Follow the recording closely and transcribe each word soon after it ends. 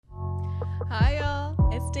Hi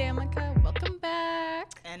y'all, it's Damika. Welcome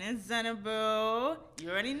back. And it's Zenaboo. You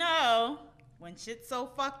already know when shit's so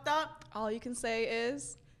fucked up. All you can say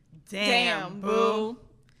is, Damn, boo.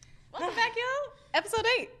 Welcome back, y'all. Episode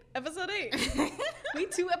 8. Episode 8. We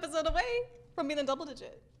 2 episodes away from being in double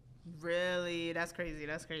digit. Really? That's crazy.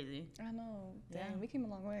 That's crazy. I know. Dang, Yeah. we came a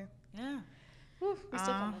long way. Yeah. Whew, we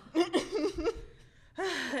still coming.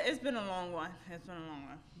 It's been a long one.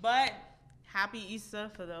 But happy Easter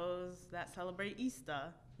for those that celebrate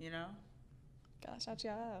Easter, you know? Gosh, shout you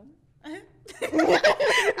out.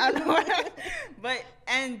 I know. But,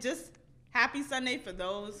 and just happy Sunday for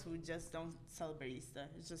those who just don't celebrate Easter.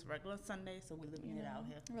 It's just regular Sunday, so we're living it out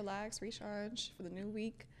here. Relax, recharge for the new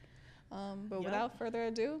week. But Yep. without further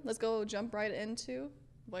ado, let's go jump right into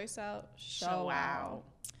Voice Out, Show Out.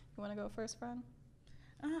 You want to go first, friend?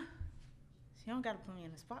 You don't got to put me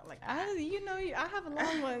in the spot like that. I have a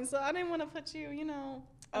long one, so I didn't want to put you, in the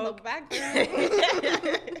Okay.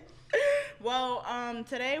 background. Well,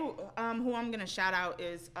 today, who I'm going to shout out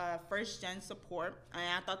is First Gen Support. And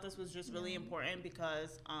I thought this was just really important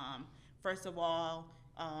because, first of all,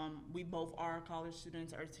 we both are college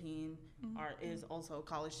students. Our team is also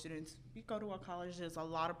college students. We go to our college. There's a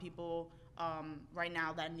lot of people right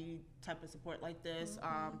now that need type of support like this.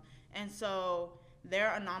 And so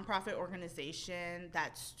they're a nonprofit organization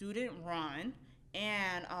that's student run,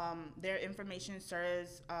 and their information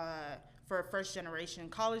serves for first generation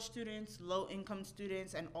college students, low income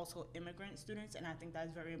students, and also immigrant students. And I think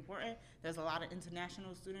that's very important. There's a lot of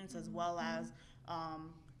international students as well as,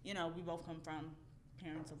 we both come from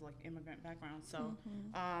parents of like immigrant backgrounds. So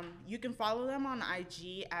you can follow them on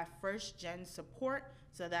IG at First Gen Support.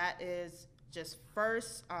 So that is just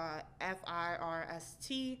first,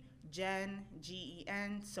 FIRST, Gen,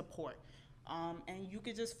 GEN, support. And you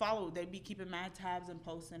could just follow. They be keeping mad tabs and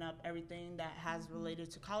posting up everything that has related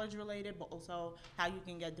to college related, but also how you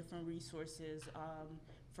can get different resources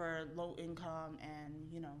for low income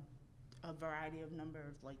and, a variety of number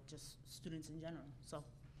of like just students in general. So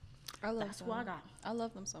that's them. what I got. I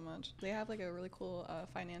love them so much. They have like a really cool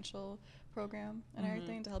financial program and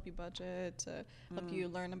everything to help you budget, to help you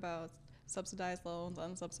learn about subsidized loans,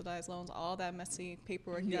 unsubsidized loans, all that messy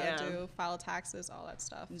paperwork you gotta do, file taxes, all that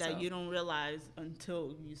stuff. That you don't realize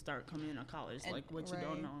until you start coming to college, like what you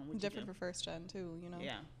don't know and what different you for first gen too,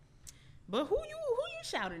 Yeah. But who you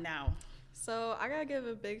shouting out? So I gotta give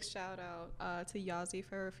a big shout out to Yazi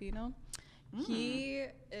Ferrafino. He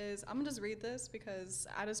is, I'm gonna just read this because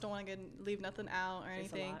I just don't want to leave nothing out or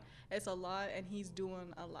anything. It's a lot, and he's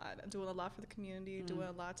doing a lot for the community, doing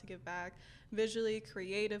a lot to give back visually,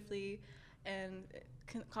 creatively, and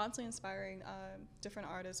constantly inspiring different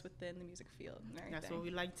artists within the music field and everything. That's what we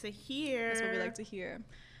like to hear.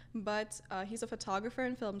 But he's a photographer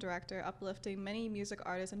and film director, uplifting many music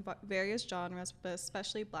artists in various genres, but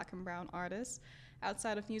especially Black and brown artists.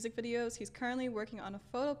 Outside of music videos, he's currently working on a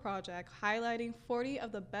photo project highlighting 40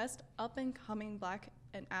 of the best up-and-coming Black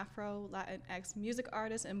and Afro-Latinx music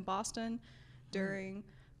artists in Boston during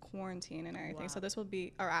quarantine and everything. Wow. So this will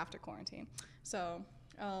be, or after quarantine. So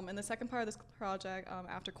in the second part of this project,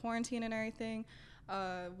 after quarantine and everything,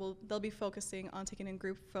 they'll be focusing on taking a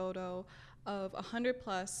group photo of 100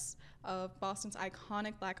 plus of Boston's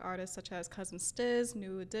iconic Black artists such as Cousin Stiz,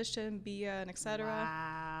 New Edition, Bia, and etc.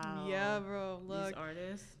 Wow. Yeah, bro. Look,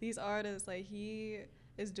 These artists, like he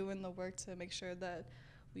is doing the work to make sure that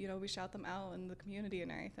we shout them out in the community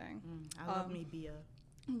and everything. I love me Bia.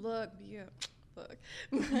 Look, Bia. Look.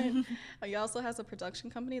 He also has a production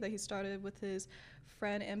company that he started with his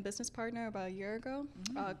friend and business partner about a year ago,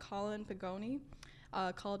 Colin Pagoni.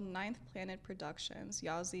 Called Ninth Planet Productions.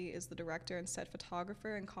 Yazi is the director and set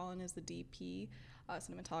photographer, and Colin is the DP,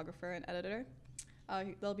 cinematographer, and editor.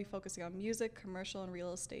 They'll be focusing on music, commercial, and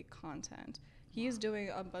real estate content. He is doing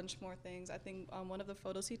a bunch more things. I think one of the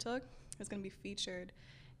photos he took is going to be featured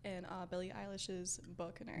in Billie Eilish's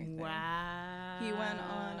book and everything. Wow. He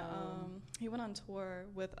went on tour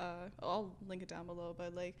with I'll link it down below,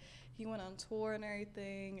 but like he went on tour and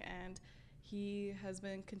everything, and he has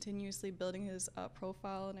been continuously building his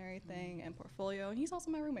profile and everything and portfolio, and he's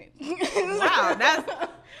also my roommate. Wow, that's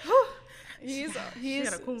he's got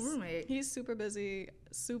a cool roommate. He's super busy,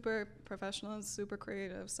 super professional, and super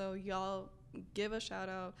creative. So y'all give a shout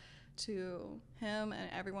out to him and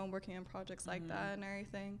everyone working on projects like that and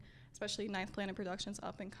everything. Especially Ninth Planet Productions,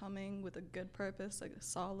 up and coming with a good purpose, like a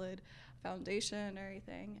solid foundation and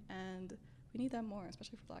everything. And we need that more,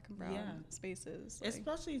 especially for Black and brown spaces. Like,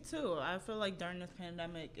 especially too, I feel like during this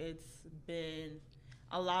pandemic, it's been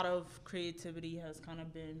a lot of creativity has kind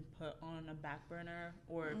of been put on a back burner,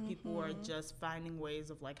 or people are just finding ways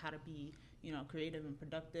of like how to be creative and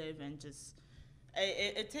productive, and just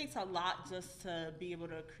it takes a lot just to be able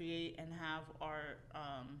to create and have art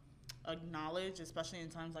acknowledged, especially in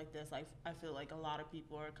times like this. I feel like a lot of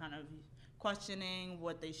people are kind of questioning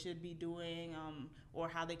what they should be doing, or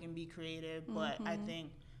how they can be creative. But I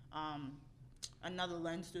think another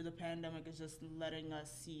lens through the pandemic is just letting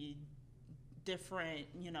us see different,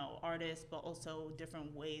 artists, but also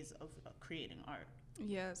different ways of creating art.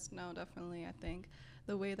 Yes, no, definitely. I think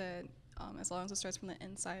the way that, as long as it starts from the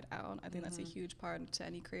inside out, I think that's a huge part to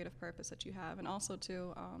any creative purpose that you have. And also,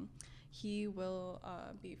 too, he will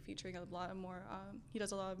be featuring a lot more, he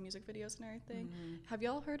does a lot of music videos and everything. Have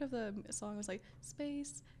y'all heard of the song? It was like,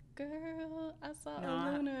 Space Girl, I saw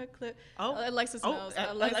a lunar eclipse. Alexis knows.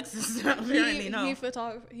 Alexis apparently knows.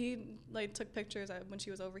 He like took pictures when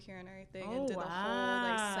she was over here and everything, and did the whole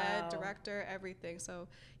like set, director, everything. So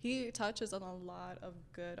he touches on a lot of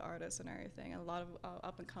good artists and everything, and a lot of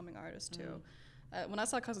up and coming artists too. When I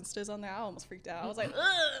saw Cousin Stiz on there, I almost freaked out. I was like,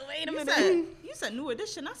 wait a minute. You said New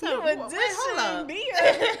Edition. I said, New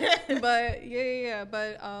Edition. But yeah.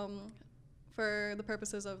 But for the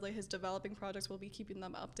purposes of like his developing projects, we'll be keeping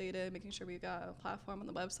them updated, making sure we got a platform on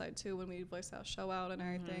the website too when we voice our show out and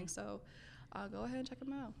everything. So go ahead and check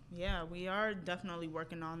them out. Yeah, we are definitely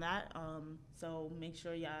working on that. So make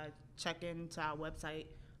sure y'all check into our website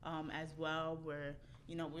as well. Where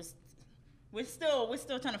we're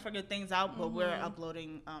still trying to figure things out, but we're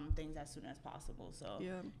uploading things as soon as possible. So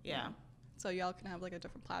yeah. So y'all can have like a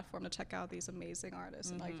different platform to check out these amazing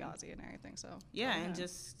artists and like Yazi and everything. So and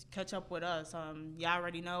just catch up with us. Y'all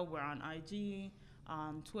already know we're on IG,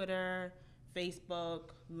 Twitter,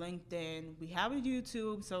 Facebook, LinkedIn. We have a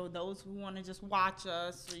YouTube, so those who want to just watch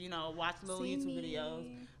us, or, watch little YouTube videos.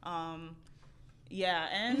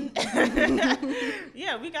 And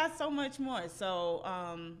we got so much more. So,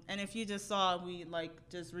 and if you just saw, we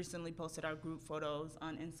just recently posted our group photos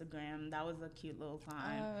on Instagram. That was a cute little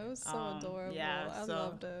time. It was so adorable. I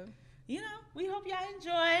loved it. We hope y'all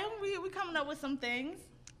enjoy. We coming up with some things.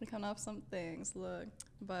 Look,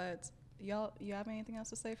 but y'all, you have anything else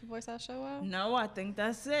to say for Voice Out Show Out? No, I think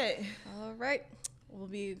that's it. All right. We'll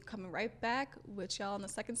be coming right back with y'all in the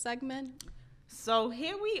second segment. So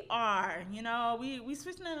here we are, we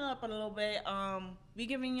switching it up a little bit. We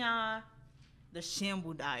giving y'all the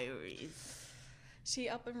Shambu Diaries. She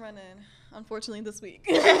up and running, unfortunately, this week.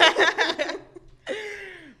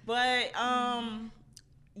 But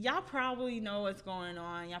y'all probably know what's going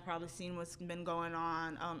on. Y'all probably seen what's been going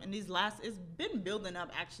on. And it's been building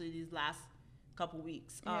up actually these last couple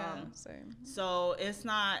weeks. Same. So it's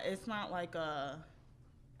not like a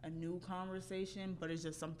new conversation, but it's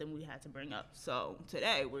just something we had to bring up. So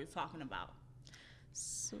today we're talking about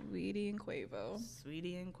Saweetie and Quavo.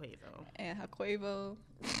 And how Quavo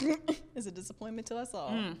is a disappointment to us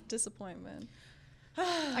all. Disappointment.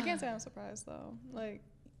 I can't say I'm surprised though. Like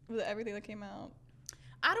with everything that came out.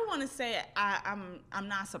 I don't want to say I'm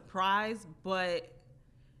not surprised, but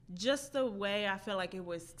just the way I feel like it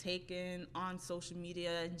was taken on social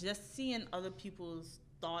media, and just seeing other people's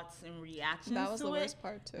thoughts and reactions that was to the it, worst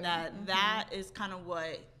part too. That is kind of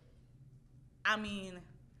what I mean.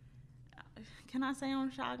 Can I say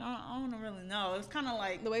I'm shocked? I don't really know. It's kind of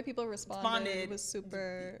like the way people responded was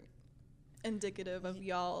super indicative of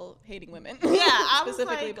y'all hating women. Yeah, I was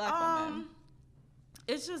specifically like, black women.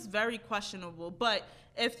 It's just very questionable. But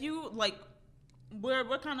if you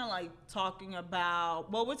we're kind of like talking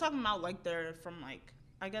about. Well, we're talking about like their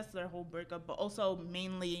whole breakup, but also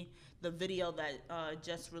mainly the video that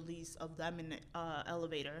just released of them in the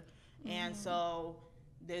elevator. And so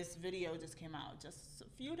this video just came out just a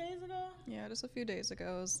few days ago. Yeah, just a few days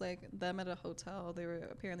ago. It was like them at a hotel. They were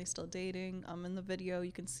apparently still dating. In the video,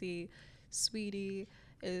 you can see Saweetie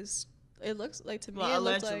is. It looks like to me. Well,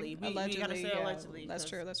 allegedly. We gotta say allegedly. That's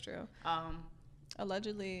true.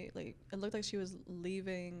 Allegedly, like it looked like she was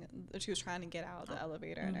leaving. She was trying to get out of the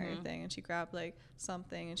elevator and everything, and she grabbed like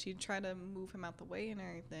something, and she tried to move him out the way and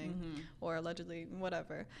everything, or allegedly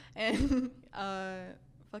whatever. And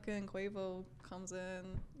fucking Quavo comes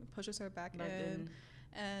in, pushes her back in,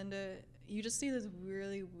 and you just see this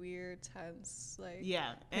really weird, tense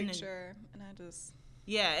picture, and I just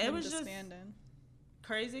it was just standing.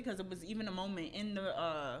 Crazy because it was even a moment in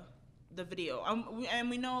the video, and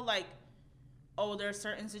we know there are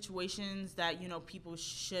certain situations that people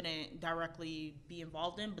shouldn't directly be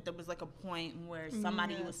involved in, but there was like a point where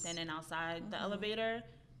somebody was standing outside the elevator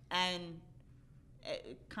and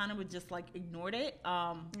it kind of would just ignored it,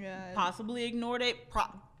 possibly ignored it,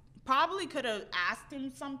 probably could have asked him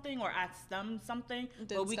something or asked them something,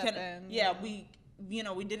 but we couldn't. We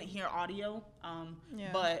didn't hear audio,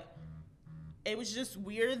 but it was just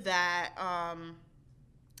weird that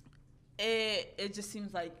it just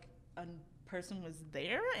seems like a person was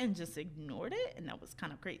there and just ignored it, and that was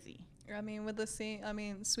kind of crazy. I mean, with the scene, I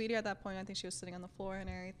mean, Sweetie at that point, I think she was sitting on the floor and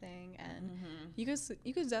everything, and you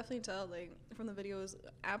could definitely tell, like, from the video, it was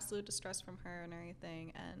absolute distress from her and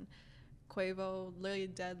everything, and Quavo literally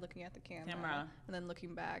dead looking at the camera and then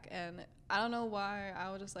looking back, and I don't know why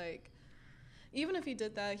I was just like, even if he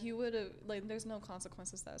did that, he would have, like, there's no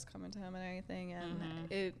consequences that's coming to him and anything, and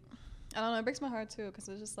I don't know, it breaks my heart too, because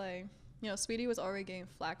it's just like, you know, Sweetie was already getting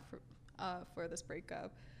flack for this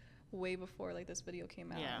breakup way before, like, this video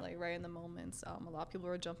came out, like, right in the moments. A lot of people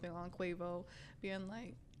were jumping on Quavo, being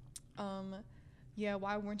like, yeah,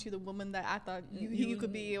 why weren't you the woman that I thought you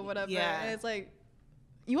could be, or whatever. And it's like,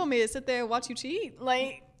 you want me to sit there and watch you cheat?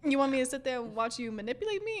 Like, you want me to sit there and watch you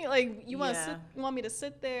manipulate me? Like, you want me to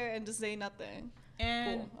sit there and just say nothing?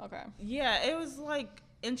 And cool. Okay. Yeah, it was, like,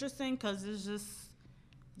 interesting because it's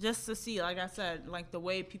just to see, like I said, like, the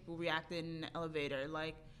way people reacted in the elevator,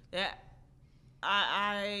 like, that.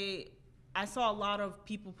 I saw a lot of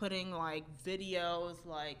people putting, like, videos,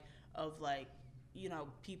 like, of, like, you know,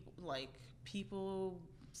 people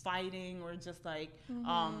fighting, or just, like,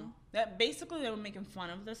 that basically they were making fun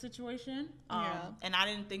of the situation. And I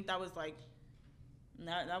didn't think that was, like,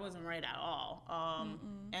 that wasn't right at all.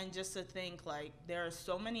 And just to think, like, there are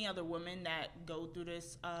so many other women that go through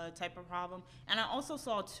this type of problem. And I also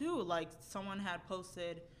saw, too, like, someone had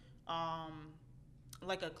posted,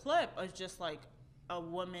 like, a clip of just, like, a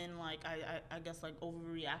woman, like, I guess, like,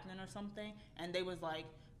 overreacting or something, and they was like,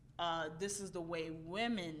 this is the way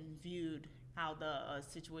women viewed how the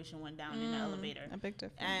situation went down in the elevator. A big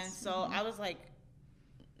difference. And so I was like,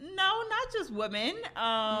 no, not just women.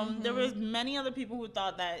 There was many other people who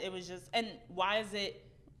thought that it was just, and why is it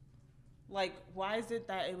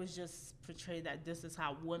that it was just portrayed that this is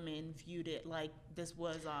how women viewed it, like this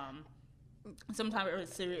was some type of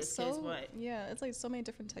serious case, but yeah, it's like so many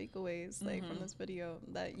different takeaways, like, from this video,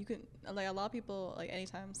 that you can, like, a lot of people, like,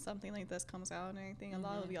 anytime something like this comes out and anything, a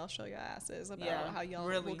lot of y'all show your asses about how y'all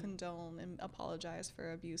will condone and apologize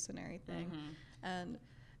for abuse and everything. And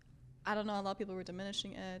I don't know, a lot of people were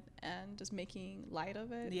diminishing it and just making light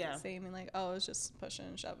of it, saying, like, oh, it's just pushing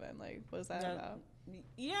and shoving, like, what is that about?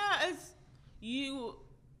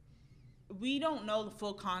 We don't know the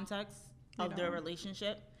full context of their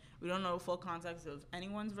relationship. We don't know the full context of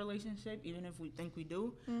anyone's relationship, even if we think we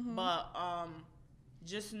do. But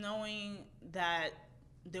just knowing that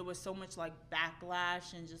there was so much, like,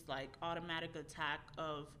 backlash and just, like, automatic attack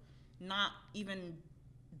of not even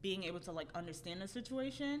being able to, like, understand the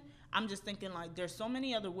situation, I'm just thinking, like, there's so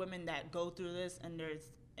many other women that go through this, and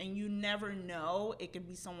you never know. It could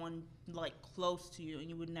be someone, like, close to you,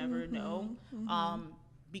 and you would never know.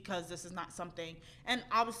 Because this is not something, and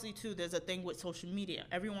obviously too, there's a thing with social media.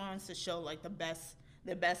 Everyone wants to show, like, the best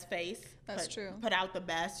face. That's true. Put out the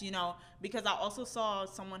best, you know. Because I also saw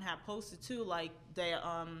someone had posted too, like, they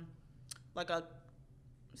like a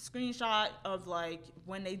screenshot of, like,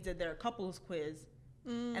 when they did their couples quiz,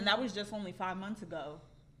 and that was just only 5 months ago.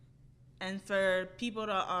 And for people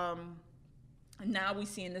to now we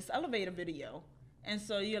see in this elevator video, and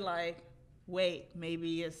so you're like, wait,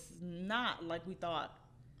 maybe it's not like we thought.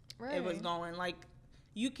 It was going. Like,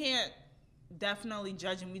 you can't definitely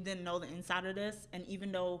judge, and we didn't know the inside of this. And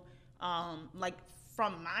even though, like,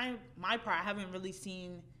 from my part, I haven't really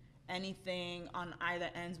seen anything on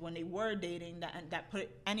either ends when they were dating that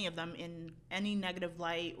put any of them in any negative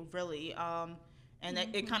light, really. And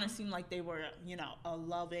it kind of seemed like they were, you know, a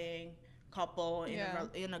loving couple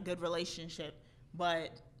in a good relationship.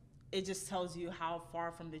 But it just tells you how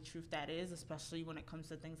far from the truth that is, especially when it comes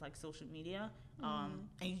to things like social media. And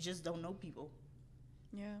you just don't know people.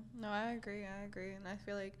 Yeah, no, I agree. And I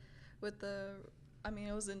feel like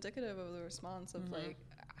it was indicative of the response of, like,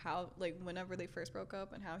 how, like, whenever they first broke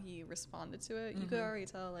up and how he responded to it, you could already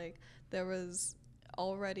tell, like, there was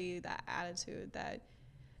already that attitude that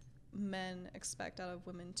men expect out of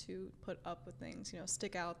women to put up with things, you know,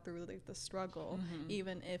 stick out through, like, the struggle,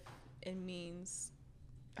 even if it means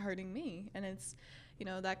hurting me. And it's, you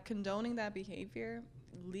know, that condoning that behavior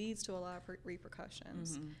leads to a lot of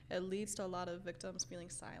repercussions. It leads to a lot of victims feeling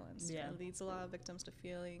silenced. It leads a lot of victims to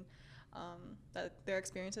feeling that their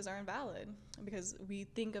experiences are invalid, because we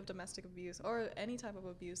think of domestic abuse or any type of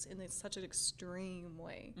abuse in such an extreme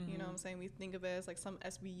way. You know what I'm saying? We think of it as, like, some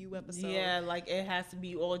SVU episode. Yeah, like, it has to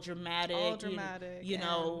be all dramatic. You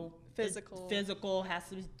know, physical. Physical has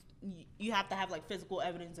to be, you have to have, like, physical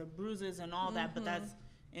evidence of bruises and all that, but that's,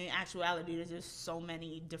 in actuality, there's just so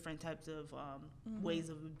many different types of ways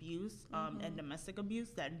of abuse and domestic abuse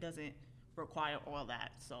that doesn't require all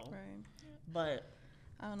that. So, Right. but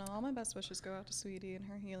I don't know. All my best wishes go out to Sweetie and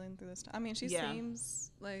her healing through this time. I mean, she Yeah.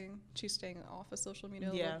 seems like she's staying off of social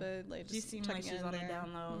media a Yeah. little bit. Like, she just seems like checking she's in on a there.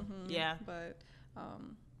 down low. Mhm. Yeah. But,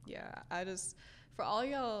 yeah, I just, for all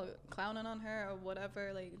y'all clowning on her or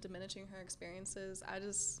whatever, like, diminishing her experiences,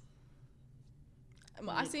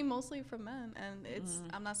 I see mostly from men, and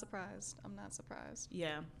I'm not surprised. I'm not surprised.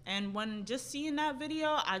 Yeah. And when just seeing that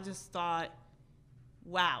video, I just thought,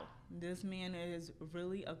 wow, this man is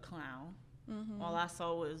really a clown. All I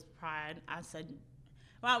saw was pride. I said,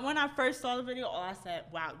 well, when I first saw the video, all I said,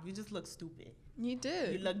 wow, you just look stupid. You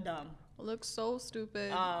did. You look dumb. Look so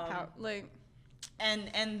stupid.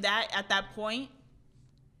 And that at that point,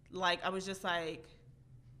 like, I was just like,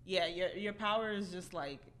 yeah, your power is just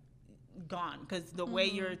like gone, because the way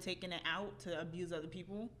you're taking it out to abuse other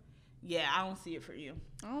people, yeah, I don't see it for you.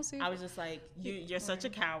 I don't see it. I was just like, you're such a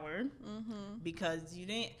coward, because you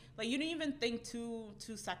didn't even think two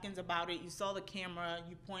seconds about it. You saw the camera,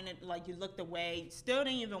 you pointed, like, you looked away, still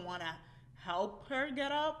didn't even want to help her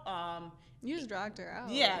get up. You just dragged her out.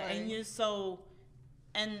 Yeah, and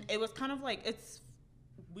it was kind of like, it's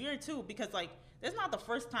weird too, because like, it's not the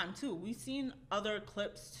first time too. We've seen other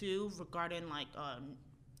clips too regarding like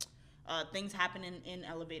things happening in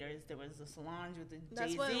elevators. There was a Solange with the Jay-Z.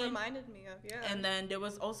 That's what it reminded me of, yeah. And then there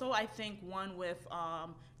was also, I think, one with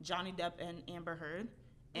Johnny Depp and Amber Heard.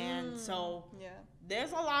 And so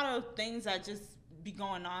there's a lot of things that just be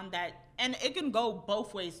going on that, and it can go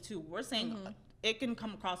both ways too. We're saying it can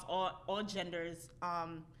come across all genders.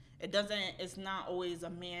 It's not always a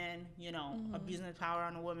man, abusing his power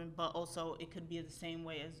on a woman, but also it could be the same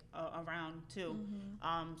way as around too.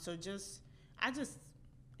 I'm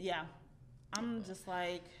just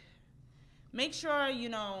like, make sure, I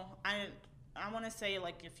want to say,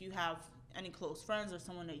 like, if you have any close friends or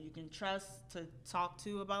someone that you can trust to talk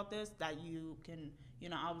to about this, that you can,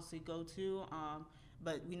 obviously go to.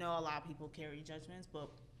 But we know a lot of people carry judgments, but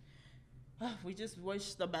we just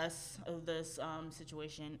wish the best of this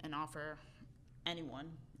situation and offer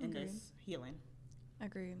anyone in this healing.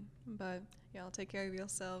 Agreed. But y'all take care of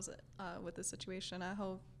yourselves with the situation. I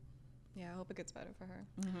hope it gets better for her.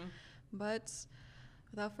 But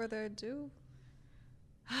without further ado,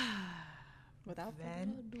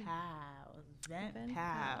 Vent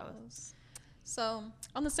Pals. So,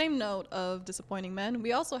 on the same note of disappointing men,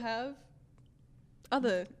 we also have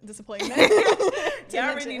other disappointing men. You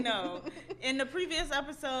already know. In the previous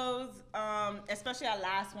episodes, especially our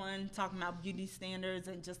last one, talking about beauty standards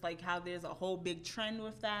and just like how there's a whole big trend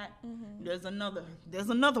with that. There's another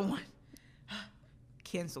one.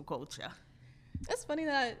 Cancel culture. It's funny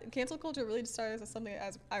that cancel culture really started as something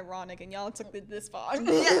as ironic, and y'all took it this far.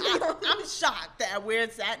 I'm shocked at where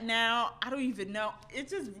it's at now. I don't even know. It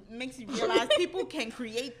just makes you realize people can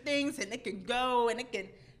create things, and it can go, and it can.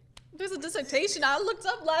 There's a dissertation I looked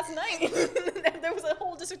up last night. There was a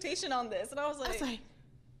whole dissertation on this, and I was like,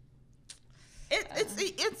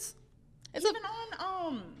 it's even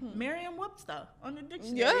on Merriam-Webster on the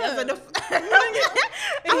dictionary. Yeah.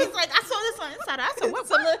 I was like, I saw this on Inside. I said, what?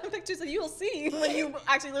 Some of the pictures that you will see when you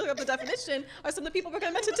actually look up the definition are some of the people we're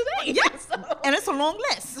going to mention today. Yes, so. And it's a long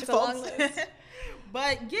list. It's folks. A long list.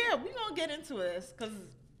 But yeah, we're going to get into this because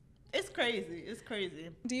it's crazy. It's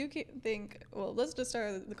crazy. Do you think, well, let's just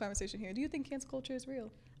start the conversation here. Do you think cancel culture is real?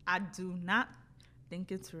 I do not think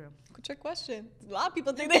it's real. Trick question. A lot of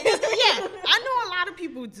people think that. Yeah, I know a lot of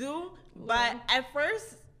people do, but at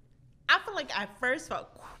first, I feel like for a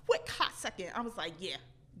quick hot second, I was like, yeah,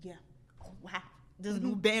 oh wow, this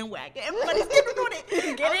new bandwagon, everybody's getting on it. Get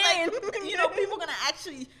in. Like, people gonna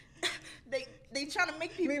actually, they trying to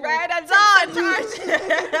make people. We ride at dawn.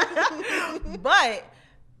 But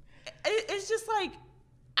it's just like,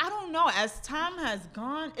 I don't know. As time has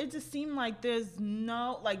gone, it just seemed like there's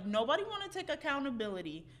nobody want to take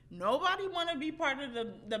accountability. Nobody want to be part of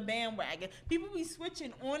the bandwagon. People be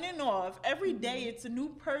switching on and off. Every day it's a new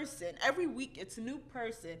person. Every week it's a new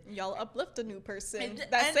person. Y'all uplift a new person. And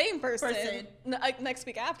same person. Next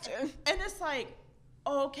week after. And it's like,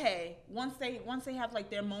 okay, once they have like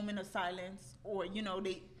their moment of silence, or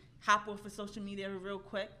they hop off of social media real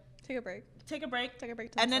quick. Take a break.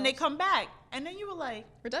 And then they come back. And then you were like,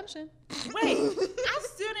 redemption. Wait, I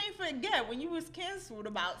still didn't forget when you was canceled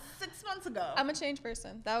about 6 months ago. I'm a changed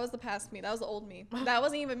person. That was the past me. That was the old me. That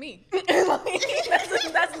wasn't even me.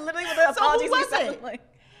 That's literally what the apologies we sound like.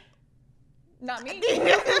 Not me.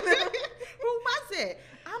 Who was it?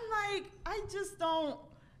 I'm like, I just don't.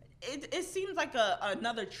 It seems like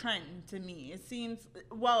another trend to me. It seems,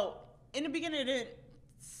 well, in the beginning it didn't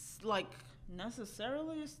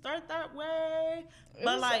necessarily start that way, It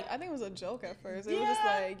but was, like, I think it was a joke at first. It was just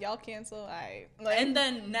Yeah. like, y'all cancel, like, and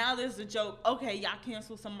then now there's a joke. Okay, y'all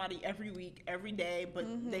cancel somebody every week, every day, but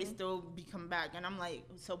they still be come back, and I'm like,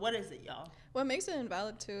 so what is it, y'all? what makes it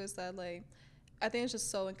invalid too is that, like, I think it's just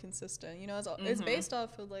so inconsistent. You know, it's based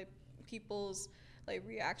off of like people's like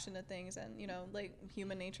reaction to things, and you know, like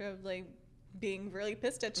human nature of like being really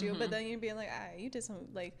pissed at you, but then you're being like, you did some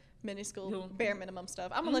like minuscule bare minimum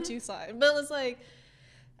stuff. I'm gonna let you slide. But it's like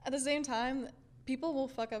at the same time, people will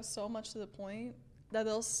fuck up so much to the point that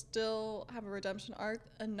they'll still have a redemption arc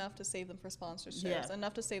enough to save them for sponsorships,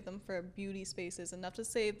 enough to save them for beauty spaces, enough to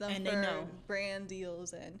save them And for brand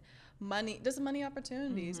deals and money, just money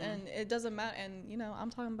opportunities. And it doesn't matter. And you know, I'm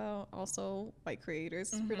talking about also white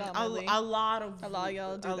creators predominantly. A lot of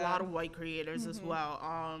y'all do a that. lot of white creators as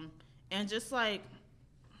well. And just like,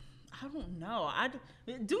 I don't know.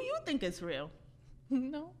 Do you think it's real?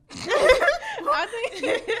 No. I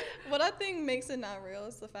think what I think makes it not real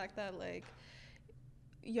is the fact that like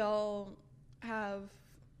y'all have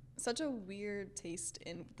such a weird taste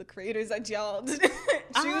in the creators that y'all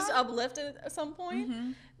choose to uplift at some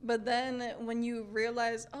point. But then when you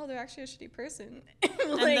realize, oh, they're actually a shitty person, like,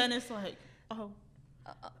 and then it's like, oh.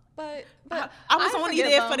 But I was only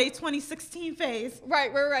there them. for their 2016 phase.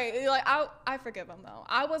 Right. Like I forgive them though.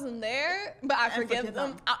 I wasn't there, but I forgive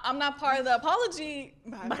them. I'm not part of the apology,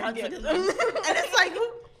 but I forgive them. And it's like, who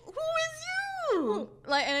is you?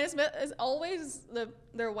 Like, and it's always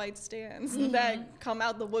their white stands that come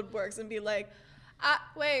out the woodworks and be like,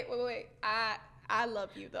 wait, I love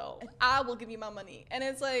you though. I will give you my money. And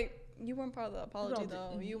it's like, you weren't part of the apology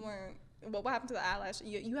though. You weren't. What happened to the eyelash?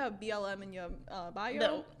 You have BLM in your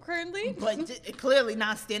bio currently, but clearly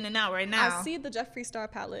not standing out right now. I see the Jeffree Star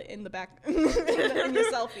palette in the back, in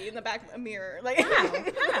your selfie in the back mirror. Like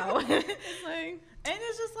how? It's like, and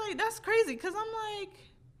it's just like, that's crazy, because I'm like,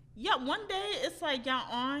 yeah, one day it's like y'all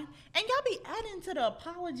on, and y'all be adding to the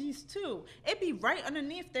apologies too. It be right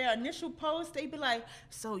underneath their initial post. They be like,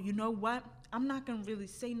 so you know what? I'm not gonna really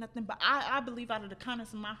say nothing, but I believe out of the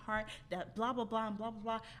kindness of my heart that blah blah blah and blah blah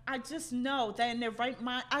blah. I just know that in their right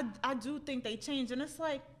mind, I do think they change, and it's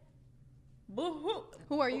like, but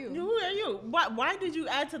who are you? Who are you? Why did you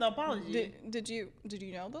add to the apology? Did you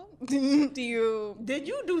know though? Did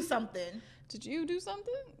you do something? Did you do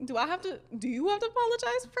something? Do you have to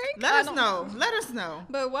apologize, Frank? Let us know.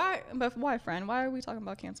 But why, friend? Why are we talking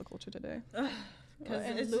about cancel culture today? Because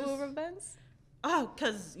in lieu of events? Oh,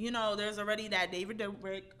 because, you know, there's already that David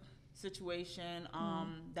Dobrik situation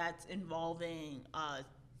that's involving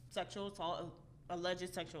sexual assault,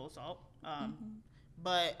 alleged sexual assault.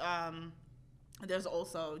 But there's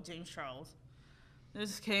also James Charles.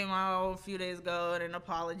 This came out a few days ago in an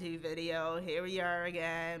apology video. Here we are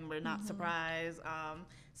again. We're not surprised. And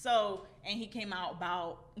he came out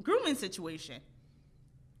about grooming situation.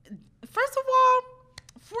 First of all,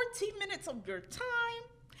 14 minutes of your time,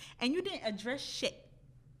 and you didn't address shit.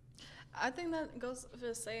 I think that goes for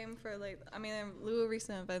the same for, like, I mean, in lieu of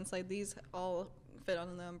recent events, like, these all fit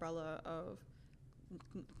under the umbrella of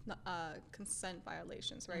consent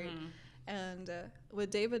violations, right? And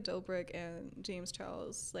with David Dobrik and James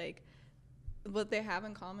Charles, like, what they have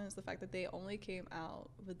in common is the fact that they only came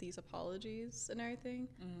out with these apologies and everything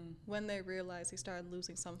when they realized they started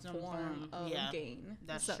losing some form of gain.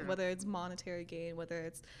 That's true. Whether it's monetary gain, whether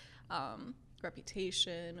it's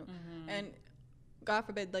reputation, and God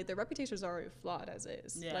forbid, like, their reputation is already flawed as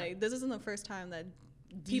is. Yeah. Like, this isn't the first time that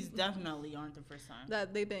These definitely aren't the first time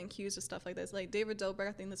that they've been accused of stuff like this. Like, David Dobrik,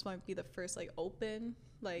 I think this might be the first, like, open,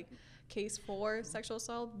 like, case for sexual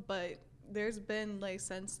assault, but there's been, like,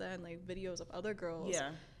 since then, like, videos of other girls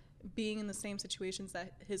being in the same situations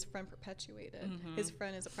that his friend perpetuated. His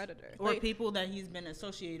friend is a predator, or like, people that he's been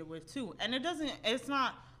associated with too. And it's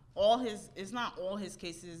not all his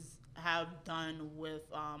cases have done with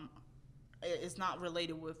it's not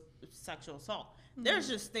related with sexual assault. There's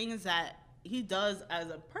just things that he does as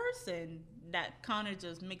a person that kind of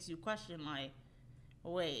just makes you question, like,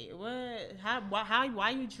 wait, what? Why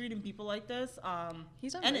are you treating people like this?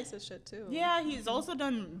 He's done racist shit too. Yeah, he's also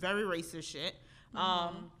done very racist shit.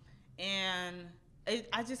 And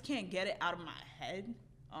I just can't get it out of my head.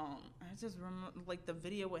 I just remember, like, the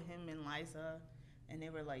video with him and Liza, and they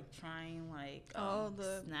were, like, trying, like,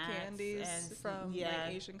 the snacks candies from like,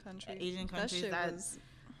 Asian countries. That shit was.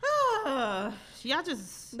 Y'all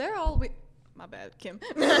just. They're all. My bad, Kim.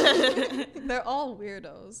 They're all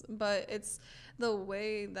weirdos, but it's the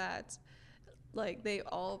way that like they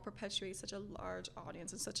all perpetuate such a large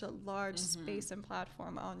audience and such a large space and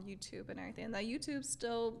platform on YouTube and everything, and that YouTube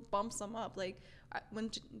still bumps them up. Like when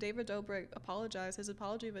David Dobrik apologized, his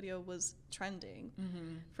apology video was trending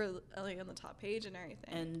for like on the top page and everything.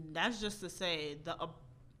 And that's just to say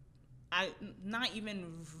not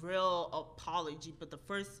even real apology, but the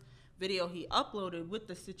first video he uploaded with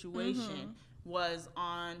the situation was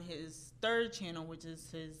on his third channel, which is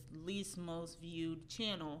his least most viewed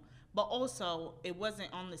channel. But also, it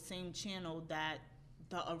wasn't on the same channel that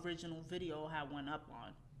the original video had went up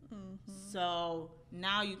on. So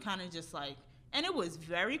now you kind of just like, and it was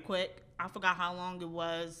very quick. I forgot how long it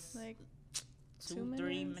was. Like 2,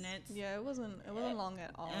 3 minutes. Yeah, it wasn't long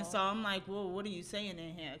at all. And so I'm like, well, what are you saying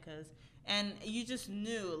in here? And you just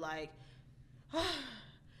knew, like,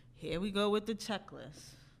 here we go with the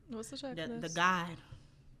checklist. What's the checklist? The guide.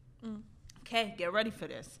 Okay, get ready for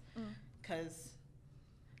this. Because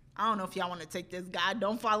I don't know if y'all want to take this guide.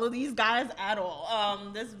 Don't follow these guys at all.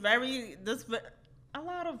 A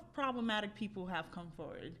lot of problematic people have come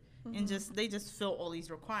forward. And they just fill all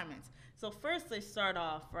these requirements. So first they start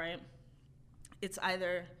off, right? It's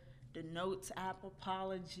either the Notes app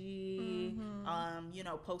apology,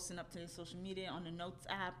 posting up to the social media on the Notes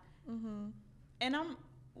app. And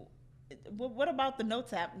what about the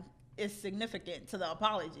Notes app is significant to the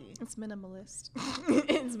apology? It's minimalist.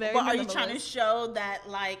 It's very But minimalist. are you trying to show that,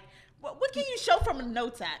 like, what can you show from a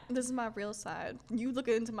Notes app? This is my real side. You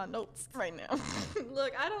looking into my notes right now.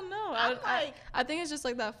 Look, I don't know. I think it's just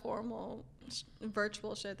like that formal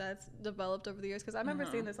virtual shit that's developed over the years, because I remember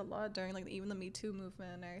seeing this a lot during like even the Me Too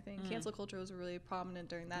movement and everything. Cancel culture was really prominent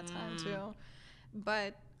during that time too.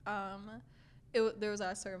 But there was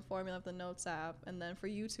that certain formula of the Notes app, and then for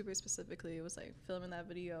YouTubers specifically, it was like filming that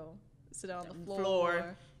video, sit on the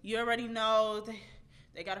floor. You already know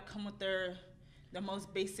they gotta come with the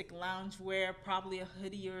most basic loungewear, probably a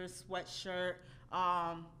hoodie or a sweatshirt.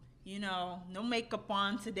 No makeup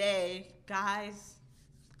on today, guys.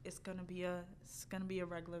 It's gonna be a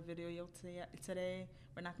regular video today.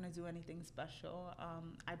 We're not gonna do anything special.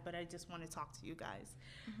 But I just want to talk to you guys.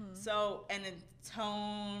 So, and in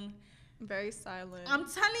tone, very silent. I'm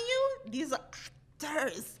telling you, these are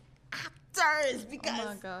actors. Because oh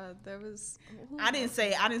my god, there was. I didn't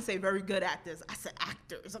say very good actors. I said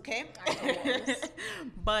actors. Okay.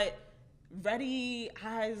 But ready,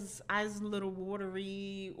 eyes a little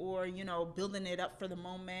watery, or building it up for the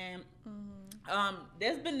moment.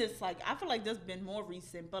 There's been this, like, I feel like there's been more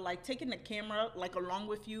recent, but like taking the camera like along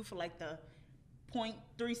with you for like the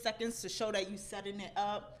 0.3 seconds to show that you setting it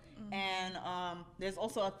up. And there's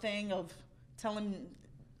also a thing of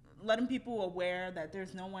letting people aware that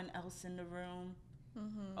there's no one else in the room.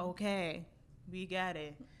 Okay, we got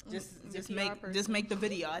it. Just make the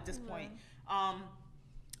video at this point.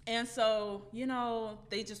 And so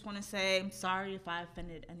they just want to say, I'm sorry if I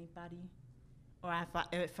offended anybody, or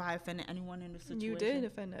if I offended anyone in the situation. You did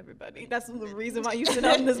offend everybody. That's the reason why you sit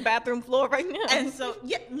on this bathroom floor right now. And so,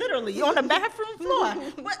 yeah, literally, you're on the bathroom floor.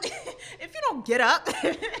 But if you don't get up.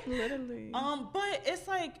 Literally. But it's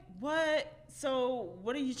like, what? So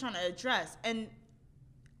what are you trying to address? And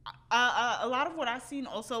a lot of what I've seen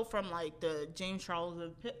also from like the James Charles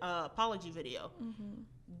apology video,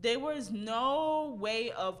 there was no way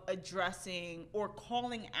of addressing or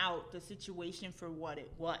calling out the situation for what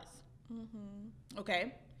it was.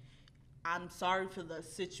 Okay, I'm sorry for the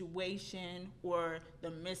situation or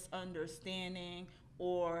the misunderstanding,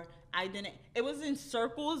 or I didn't. It was in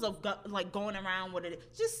circles of like going around with it.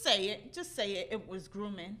 Just say it. It was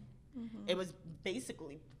grooming. It was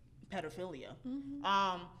basically pedophilia.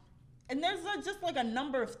 And there's just like a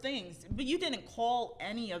number of things, but you didn't call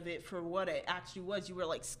any of it for what it actually was. You were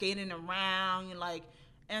like skating around,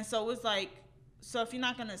 and so it was like, so if you're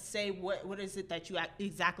not gonna say what is it that you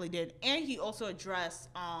exactly did. And he also addressed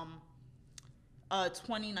a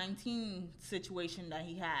 2019 situation that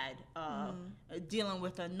he had dealing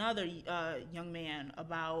with another young man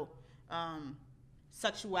about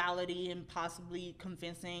sexuality and possibly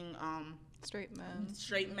convincing straight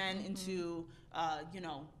men into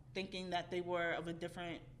thinking that they were of a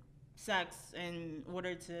different sex in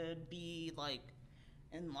order to be like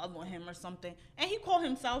in love with him or something. And he called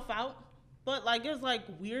himself out, but like it was like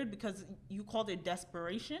weird because you called it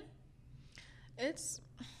desperation. It's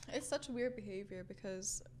such weird behavior,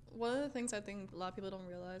 because one of the things I think a lot of people don't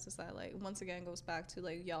realize is that, like, once again goes back to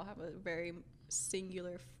like y'all have a very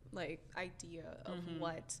singular like idea of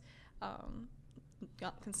what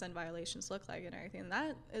consent violations look like and everything. And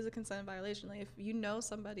that is a consent violation. Like, if you know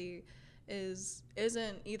somebody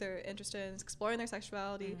isn't either interested in exploring their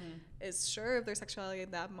sexuality, is sure of their sexuality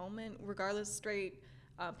at that moment, regardless straight,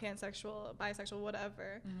 pansexual, bisexual,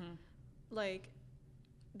 whatever, Mm-hmm. like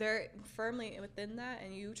they're firmly within that,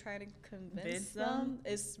 and you try to convince them,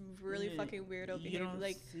 it's really fucking weirdo You behavior. don't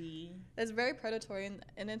Like see. it's very predatory,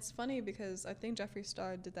 and it's funny because I think Jeffree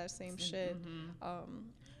Star did that same shit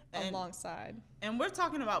And- alongside. And we're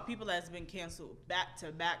talking about people that's been canceled back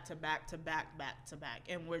to back to back to back back to back,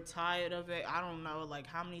 and we're tired of it. I don't know, like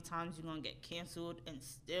how many times you're gonna get canceled and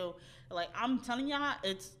still, like I'm telling y'all,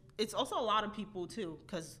 it's also a lot of people too,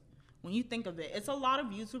 because when you think of it, it's a lot of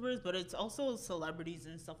YouTubers, but it's also celebrities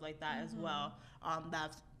and stuff like that as well.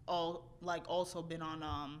 That's all like also been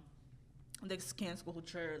on this cancel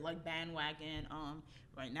culture like bandwagon.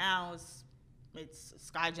 Right now it's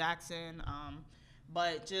Sky Jackson.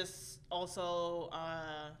 But just also,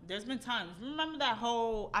 there's been times. Remember that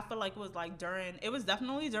whole? I feel like it was like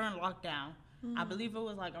definitely during lockdown. I believe it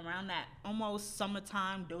was like around that almost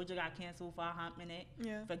summertime. Doja got canceled for a hot minute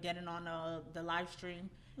for getting on the live stream,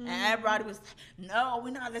 and everybody was like, "No,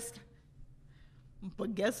 we're not listening."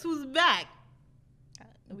 But guess who's back?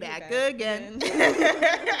 Back again.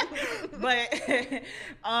 But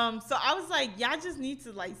so I was like, y'all just need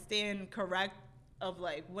to like stand correct of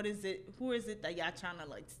like who is it that y'all trying to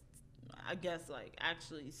like, I guess like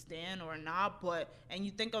actually stand or not. But and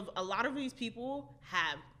you think of a lot of these people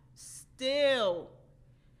have still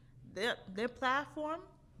their platform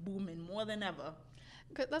booming more than ever.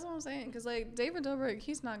 That's what I'm saying, because like David Dobrik,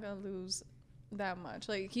 he's not gonna lose that much.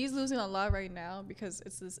 Like he's losing a lot right now because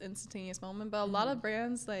it's this instantaneous moment, but a lot of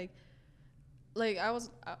brands like I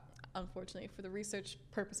was unfortunately for the research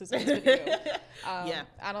purposes of this video,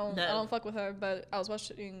 I don't fuck with her, but I was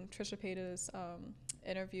watching Trisha Paytas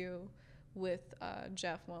interview with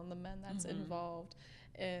Jeff, one of the men that's involved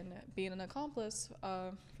in being an accomplice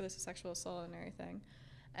for this sexual assault and everything,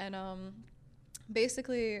 and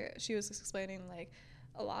basically she was explaining like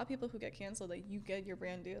a lot of people who get canceled, like you get your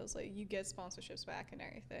brand deals, like you get sponsorships back and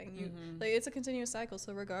everything. You like it's a continuous cycle.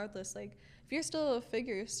 So regardless, like if you're still a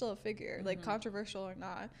figure, you're still a figure, like controversial or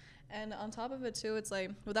not. And on top of it too, it's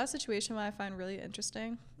like with that situation, what I find really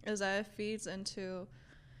interesting is that it feeds into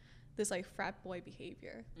this like frat boy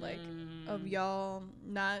behavior, like of y'all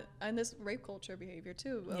not, and this rape culture behavior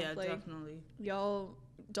too. Of, Yeah, like, definitely. Y'all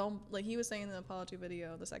don't, like he was saying in the apology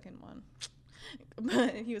video, the second one,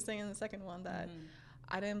 but he was saying in the second one that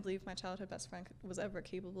I didn't believe my childhood best friend was ever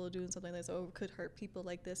capable of doing something like this or could hurt people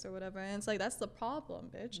like this or whatever. And it's like, that's the problem,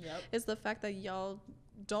 bitch. Yep. It's the fact that y'all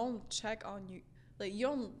don't check on you. Like, you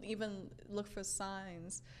don't even look for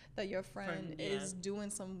signs that your friend is doing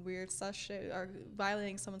some weird sus shit or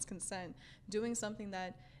violating someone's consent, doing something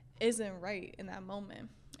that isn't right in that moment.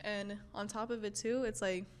 And on top of it, too, it's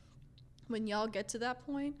like when y'all get to that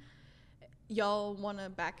point, y'all want to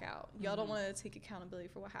back out. Y'all don't want to take accountability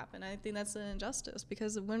for what happened. I think that's an injustice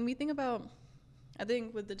because when we think about, I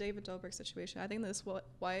think with the David Dobrik situation, I think that's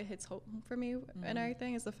why it hits home for me and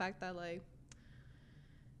everything is the fact that like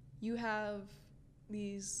you have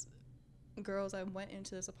these girls that went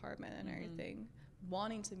into this apartment and everything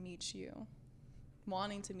wanting to meet you.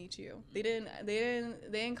 They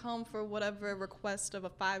didn't come for whatever request of a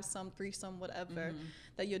 5-some, 3-some, whatever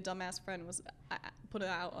that your dumbass friend was putting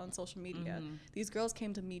out on social media. These girls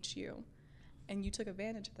came to meet you, and you took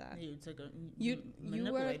advantage of that. You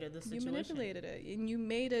manipulated the situation. You manipulated it, and you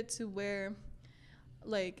made it to where,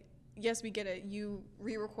 like, yes, we get it. You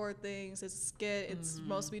re-record things. It's a skit. It's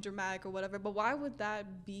supposed to be dramatic or whatever. But why would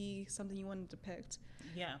that be something you want to depict?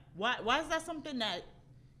 Yeah. Why is that something that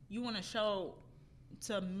you want to show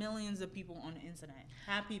to millions of people on the internet?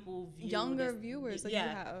 Have people view younger this, viewers that you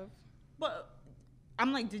have. But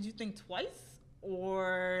I'm like, did you think twice?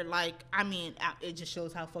 Or like, I mean, it just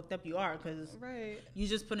shows how fucked up you are because you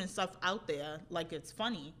just putting stuff out there like it's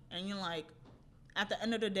funny, and you're like, at the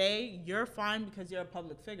end of the day, you're fine because you're a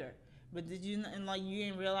public figure. But did you, and like you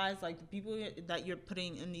didn't realize like the people that you're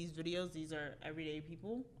putting in these videos, these are everyday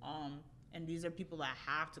people, and these are people that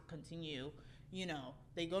have to continue. You know,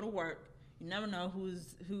 they go to work. You never know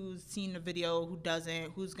who's seen the video, who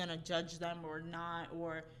doesn't, who's gonna judge them or not,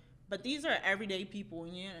 but these are everyday people,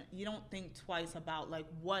 and you don't think twice about like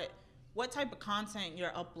what type of content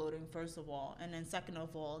you're uploading, first of all, and then second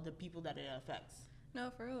of all, the people that it affects. No,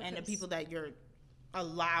 for real. And the people that you're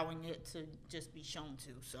allowing it to just be shown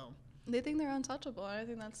to. So they think they're untouchable, and I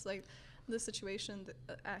think that's like the situation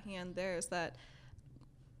at hand. There is that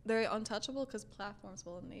they're untouchable because platforms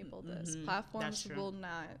will enable this. Platforms will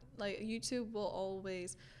not. Like YouTube will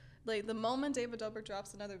always, like the moment David Dobrik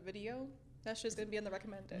drops another video, that's just gonna be in the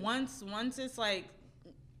recommended. Once it's like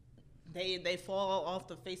they fall off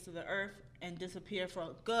the face of the earth and disappear for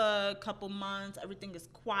a good couple months. Everything is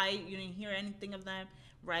quiet. You didn't hear anything of them,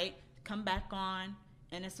 right? Come back on,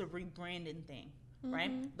 and it's a rebranding thing,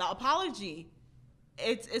 right? The apology,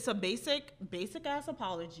 it's a basic ass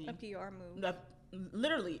apology. A PR move.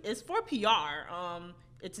 Literally, it's for PR.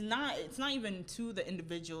 It's not even to the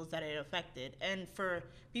individuals that it affected, and for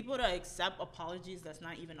people to accept apologies that's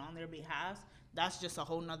not even on their behalf, that's just a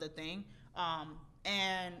whole nother thing.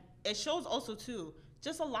 And it shows also too,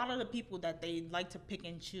 just a lot of the people that they like to pick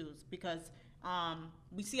and choose, because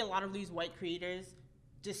we see a lot of these white creators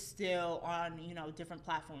just still on, you know, different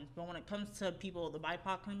platforms, but when it comes to people of the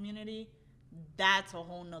BIPOC community, that's a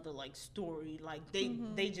whole nother like story. Like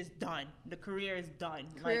they just done. The career is done.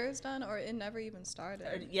 Career is done, or it never even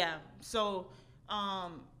started. Yeah. So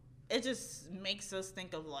it just makes us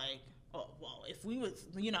think of like, oh well, if we was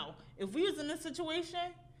in this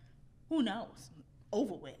situation, who knows?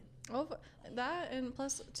 Over with. Over that, and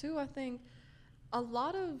plus too, I think a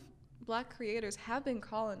lot of Black creators have been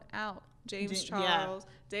calling out James Charles,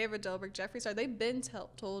 David Dobrik, Jeffree Star. They've been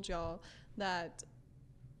told y'all that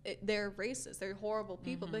they're racist, they're horrible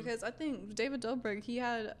people. Because I think David Dobrik, he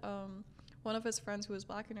had one of his friends who was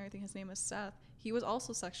Black and everything, his name is Seth. He was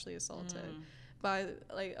also sexually assaulted by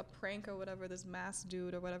like a prank or whatever, this masked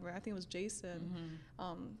dude or whatever. I think it was Jason,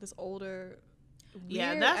 this older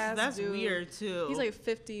that's dude. Weird too. He's like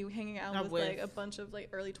 50, hanging out with like a bunch of like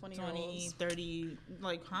early 20-year-olds. 30,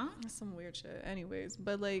 like, huh? That's some weird shit. Anyways,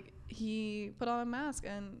 but like he put on a mask,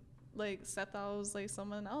 and like Seth thought it was like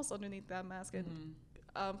someone else underneath that mask, and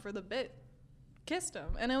for the bit kissed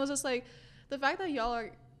him. And it was just like the fact that y'all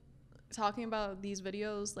are talking about these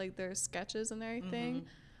videos like they're sketches and everything,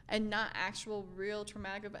 and not actual real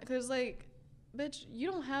traumatic event, because like, bitch, you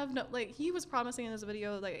don't have no, like, he was promising in this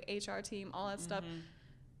video like HR team, all that stuff.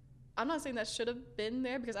 I'm not saying that should have been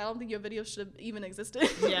there, because I don't think your video should have even existed.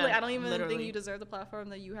 Yeah, like, I don't even literally think you deserve the platform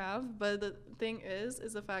that you have. But the thing is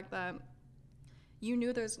the fact that you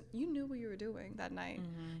knew what you were doing that night.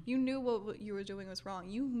 You knew what you were doing was wrong.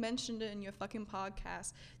 You mentioned it in your fucking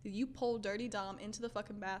podcast. You pulled Dirty Dom into the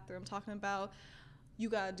fucking bathroom talking about, you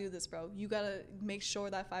gotta do this, bro. You gotta make sure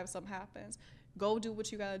that 5-something happens. Go do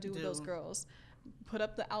what you gotta do with those girls. Put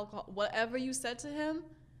up the alcohol. Whatever you said to him,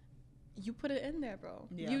 you put it in there, bro.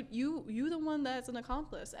 Yeah. You the one that's an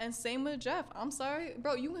accomplice. And same with Jeff. I'm sorry,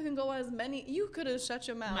 bro. You can go as many. You could have shut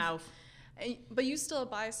your mouth. But you still a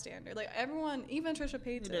bystander. Like, everyone, even Trisha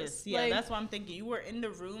Paytas. Yeah, like, that's what I'm thinking. You were in the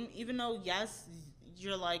room, even though, yes,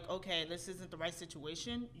 you're like, okay, this isn't the right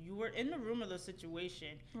situation. You were in the room of the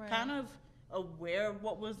situation, kind of aware of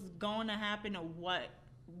what was going to happen or what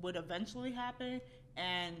would eventually happen.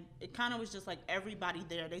 And it kind of was just like everybody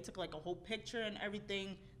there. They took like a whole picture and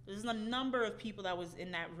everything. There's a number of people that was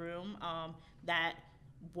in that room that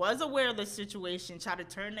was aware of the situation, tried to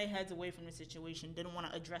turn their heads away from the situation, didn't want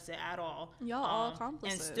to address it at all. Y'all all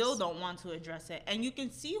accomplices. And still don't want to address it. And you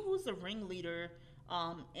can see who's the ringleader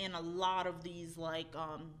in a lot of these like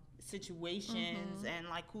situations, and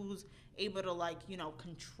like who's able to like, you know,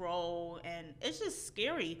 control, and it's just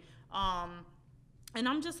scary. And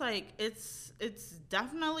I'm just like, it's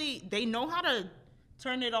definitely, they know how to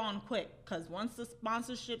turn it on quick, because once the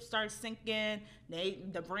sponsorship starts sinking,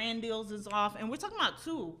 the brand deals is off. And we're talking about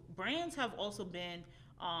too, brands have also been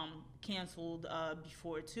canceled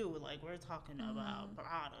before too. Like, we're talking about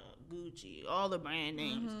Prada, Gucci, all the brand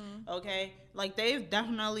names. Okay, like they've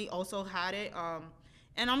definitely also had it.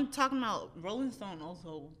 And I'm talking about Rolling Stone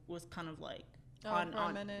also was kind of like for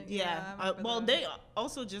a minute. Well, they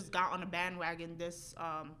also just got on a bandwagon this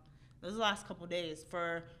last couple days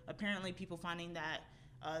for apparently people finding that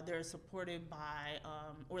they're supported by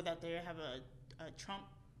or that they have a Trump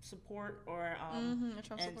support, or a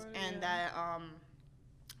Trump support, and that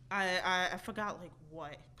I forgot like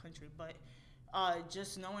what country, but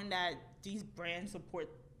just knowing that these brands support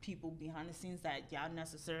people behind the scenes that y'all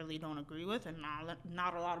necessarily don't agree with, and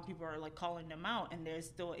not a lot of people are like calling them out, and they're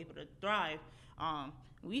still able to thrive.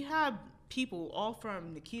 We have people all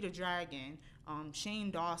from Nikita Dragon, Shane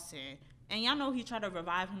Dawson, and y'all know he tried to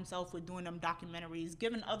revive himself with doing them documentaries,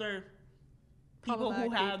 giving other people who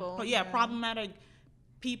have problematic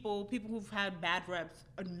people who've had bad reps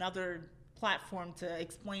another platform to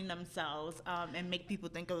explain themselves and make people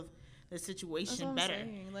think of the situation better. I'm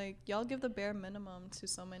saying. Like, y'all give the bare minimum to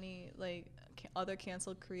so many like other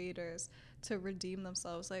canceled creators to redeem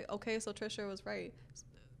themselves. Like, okay, so Trisha was right.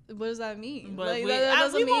 What does that mean? But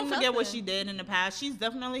like, we won't forget what she did in the past. She's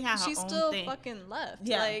definitely had her own thing. She's still fucking left.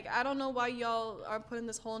 Yeah. Like, I don't know why y'all are putting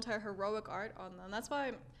this whole entire heroic art on them. That's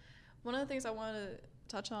why one of the things I wanted to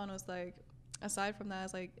touch on was like, aside from that,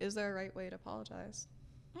 is like, is there a right way to apologize?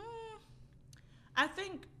 I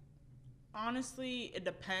think honestly, it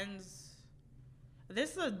depends.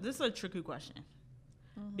 This is a tricky question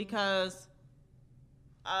because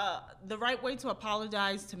the right way to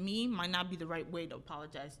apologize to me might not be the right way to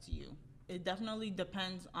apologize to you. It definitely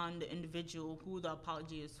depends on the individual who the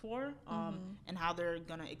apology is for, and how they're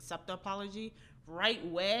gonna accept the apology. Right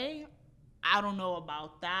way, I don't know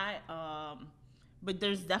about that, but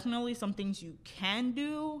there's definitely some things you can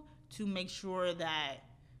do to make sure that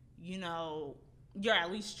you know you're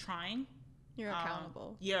at least trying. You're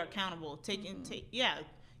accountable. You're accountable. Yeah,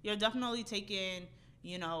 you're definitely taking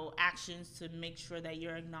actions to make sure that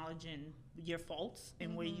you're acknowledging your faults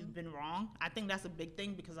and where you've been wrong. I think that's a big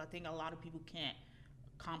thing because I think a lot of people can't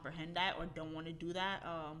comprehend that or don't want to do that.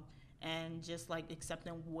 And just like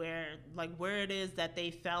accepting where it is that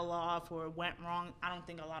they fell off or went wrong. I don't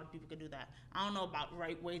think a lot of people can do that. I don't know about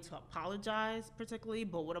right way to apologize particularly,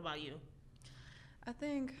 but what about you? I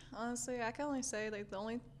think, honestly, I can only say, like, the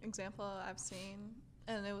only example I've seen,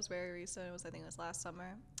 and it was very recent, I think it was last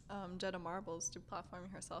summer, Jenna Marbles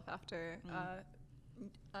deplatforming herself after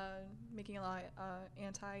making a lot of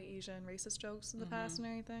anti-Asian racist jokes in the past and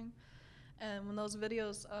everything. And when those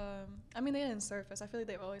videos, I mean, they didn't surface. I feel like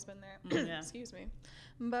they've always been there. Yeah. Excuse me.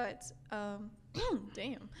 But,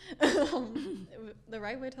 damn. The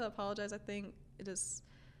right way to apologize, I think, it is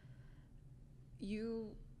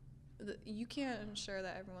you can't ensure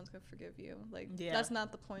that everyone's gonna forgive you. Like, that's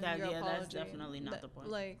not the point of your apology. That's definitely not the point.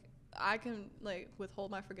 Like, I can withhold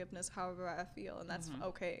my forgiveness however I feel, and that's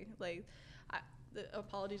okay. Like, the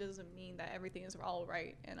apology doesn't mean that everything is all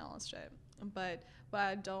right and all this shit. But what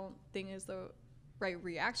I don't think is the right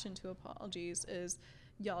reaction to apologies is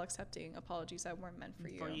y'all accepting apologies that weren't meant for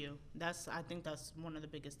you. I think that's one of the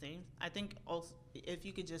biggest things. I think also if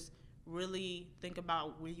you could just really think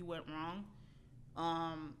about where you went wrong,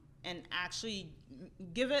 and actually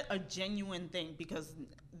give it a genuine thing, because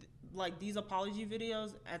like these apology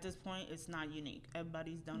videos at this point, it's not unique.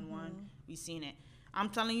 Everybody's done one. We've seen it. I'm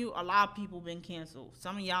telling you, a lot of people been canceled.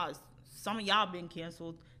 Some of y'all been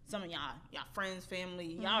canceled. Some of y'all friends,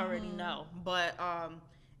 family, y'all already know. But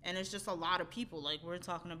and it's just a lot of people. Like we're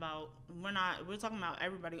talking about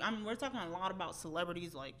everybody. I mean, we're talking a lot about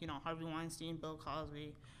celebrities like Harvey Weinstein, Bill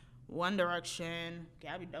Cosby, One Direction,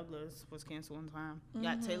 Gabby Douglas was canceled one time. You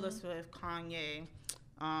got Taylor Swift, Kanye,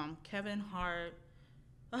 Kevin Hart,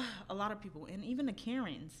 a lot of people, and even the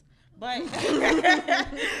Karens. But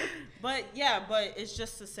but it's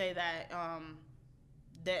just to say that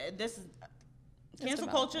that this is cancel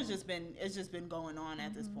culture has just been going on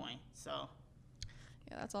at this point. So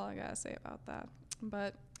yeah, that's all I gotta say about that.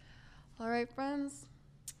 But all right, friends,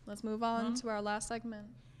 let's move on to our last segment.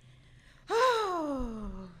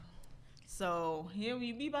 So here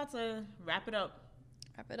we be about to wrap it up.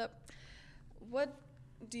 What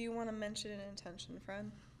do you want to mention in intention,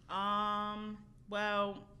 friend?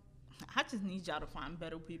 Well, I just need y'all to find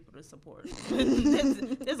better people to support.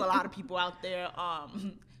 There's a lot of people out there.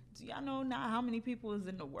 Do y'all know now how many people is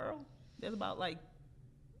in the world? There's about like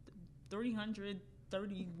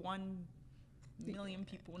 331 million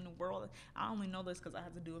people in the world. I only know this because I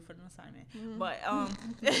had to do it for an assignment. But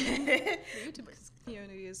the YouTube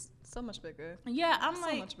community is so much bigger. Yeah, I'm so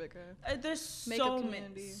like, much bigger. There's so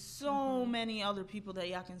many other people that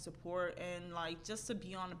y'all can support, and like just to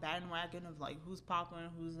be on the bandwagon of like who's popular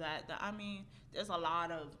and who's that. I mean, there's a lot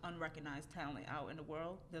of unrecognized talent out in the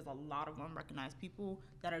world. There's a lot of unrecognized people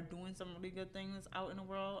that are doing some really good things out in the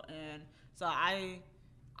world, and so I'm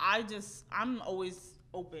always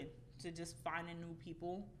open to just finding new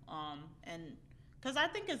people, and because I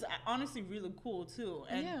think it's honestly really cool too,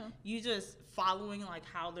 and you just following like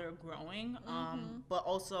how they're growing, but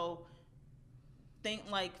also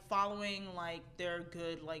following like their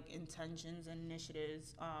good like intentions and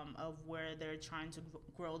initiatives of where they're trying to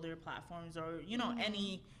grow their platforms, or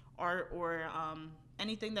any art or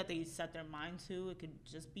anything that they set their mind to. It could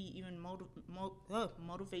just be even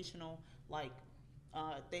motivational like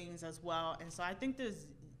things as well, and so I think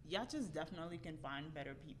y'all just definitely can find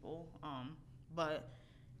better people. But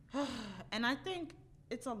and I think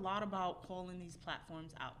it's a lot about calling these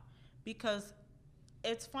platforms out, because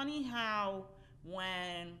it's funny how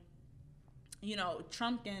when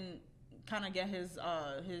Trump can kind of get his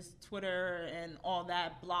Twitter and all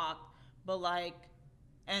that blocked, but like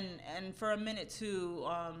and for a minute too,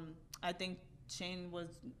 I think Shane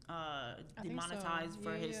was demonetized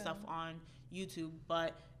for his stuff on YouTube,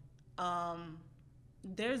 but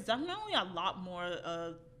there's definitely a lot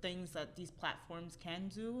more things that these platforms can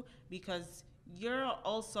do, because you're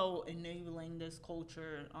also enabling this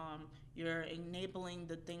culture. You're enabling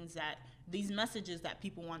the things these messages that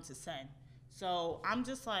people want to send. So I'm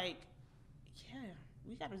just like, yeah,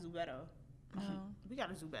 we got to do better. We got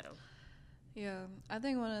to do better. Yeah, I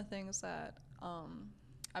think one of the things that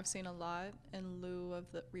I've seen a lot in lieu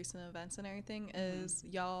of the recent events and everything is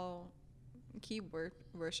y'all keep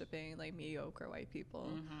worshiping like mediocre white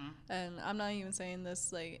people. And I'm not even saying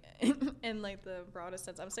this like in like the broadest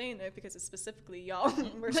sense. I'm saying it because it's specifically y'all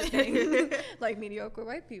worshiping like mediocre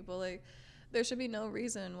white people. Like there should be no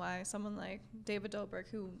reason why someone like David Dobrik,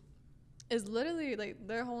 who is literally like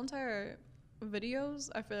their whole entire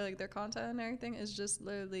videos, I feel like their content and everything is just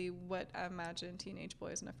literally what I imagine teenage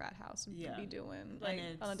boys in a frat house would be doing like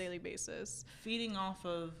on a daily basis, feeding off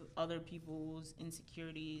of other people's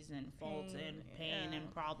insecurities and faults and pain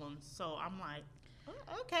and problems. So I'm like,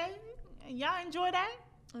 oh, okay, y'all enjoy that?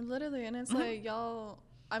 Literally. And it's like y'all,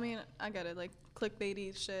 I mean, I get it, like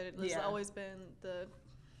clickbaity shit has always been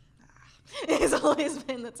it's always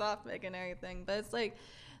been the topic and everything, but it's like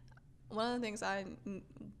one of the things I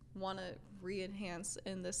want to re-enhance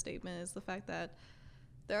in this statement is the fact that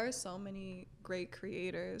there are so many great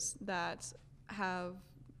creators that have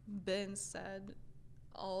been said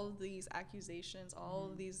all of these accusations, all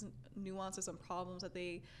of these nuances and problems that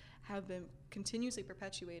they have been continuously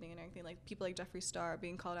perpetuating and everything. Like people like Jeffree Star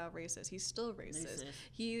being called out racist. He's still racist.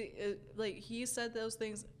 He said those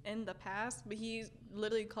things in the past, but he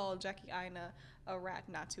literally called Jackie Aina a rat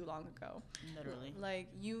not too long ago. Literally. Like,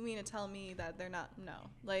 you mean to tell me that they're not? No.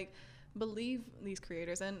 Like, believe these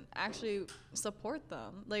creators and actually support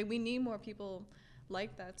them. Like, we need more people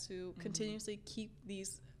like that to continuously keep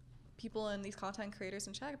these people and these content creators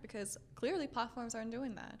in check, because clearly platforms aren't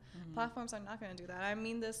doing that. Platforms are not going to do that. I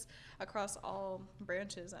mean this across all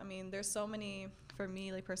branches. I mean, there's so many, for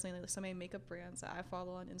me, like personally, like so many makeup brands that I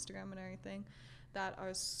follow on Instagram and everything that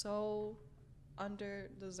are so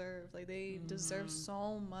under-deserved. Like, they deserve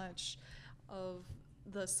so much of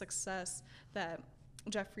the success that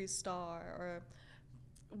Jeffree Star or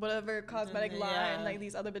whatever cosmetic line like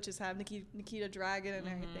these other bitches have, Nikita Dragon and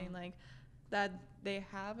everything, like that they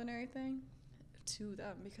have and everything, to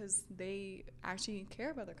them, because they actually care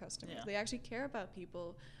about their customers. They actually care about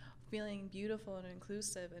people feeling beautiful and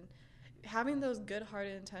inclusive, and having those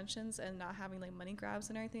good-hearted intentions and not having like money grabs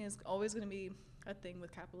and everything is always going to be a thing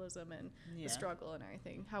with capitalism and the struggle and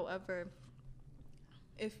everything. However,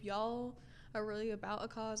 if y'all are really about a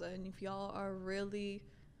cause, and if y'all are really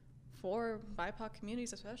for BIPOC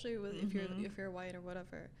communities, especially with if you're white or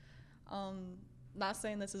whatever, not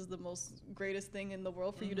saying this is the most greatest thing in the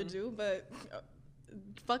world for you to do, but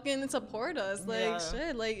fucking support us. Like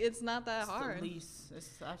shit, like it's not that hard. The least.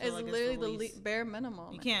 It's literally the bare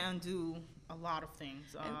minimum. You can't undo a lot of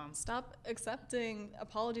things. And stop accepting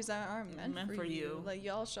apologies that aren't meant for you. Like,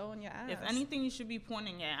 y'all showing your ass. If anything, you should be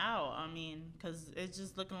pointing it out. I mean, because it's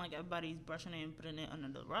just looking like everybody's brushing it and putting it under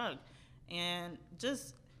the rug. And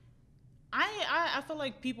just, I feel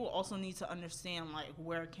like people also need to understand, like,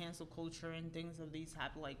 where cancel culture and things of these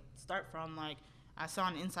type, like, start from. Like, I saw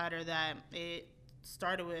on Insider that it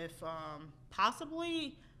started with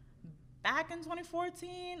possibly back in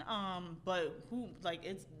 2014, but who, like,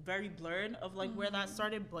 it's very blurred of like where that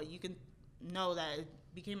started, but you can know that it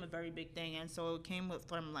became a very big thing. And so it came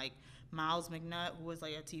from like Miles McNutt, who was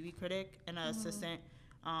like a TV critic and an assistant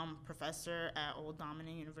professor at Old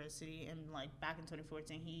Dominion University, and like back in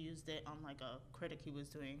 2014 he used it on like a critic he was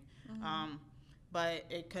doing. But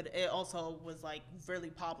it also was like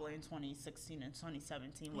really popular in 2016 and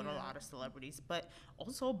 2017 with a lot of celebrities, but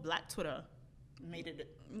also Black Twitter made it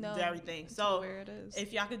everything. So where it is.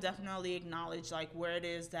 If y'all could definitely acknowledge like where it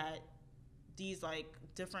is that these like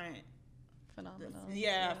different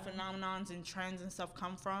phenomenons and trends and stuff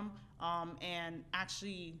come from, and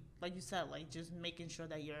actually, like you said, like just making sure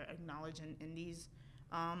that you're acknowledging in these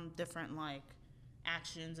different like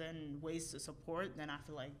actions and ways to support, then I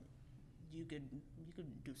feel like you could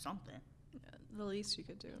do something. The least you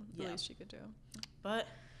could do. The least you could do. But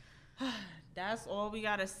that's all we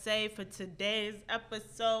gotta say for today's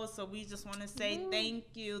episode. So we just want to say thank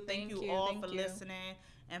you all for listening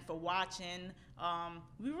and for watching.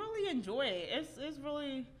 We really enjoy it. It's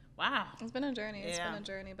really wow. It's been a journey. It's been a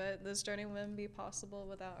journey, but this journey wouldn't be possible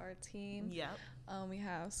without our team. Yep. We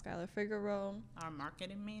have Skylar Figueroa, our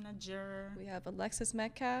marketing manager. We have Alexis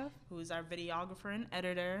Metcalf, who is our videographer and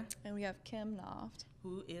editor. And we have Kim Noft,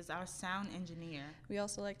 who is our sound engineer. We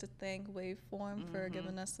also like to thank Waveform for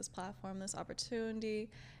giving us this platform, this opportunity.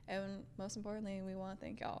 And most importantly, we want to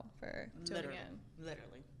thank y'all for tuning in.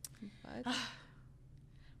 Literally. But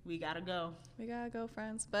we gotta go. We gotta go,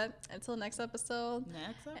 friends. But until next episode.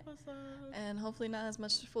 And hopefully not as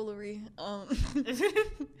much foolery.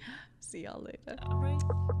 See y'all later. All right.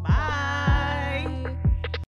 Bye.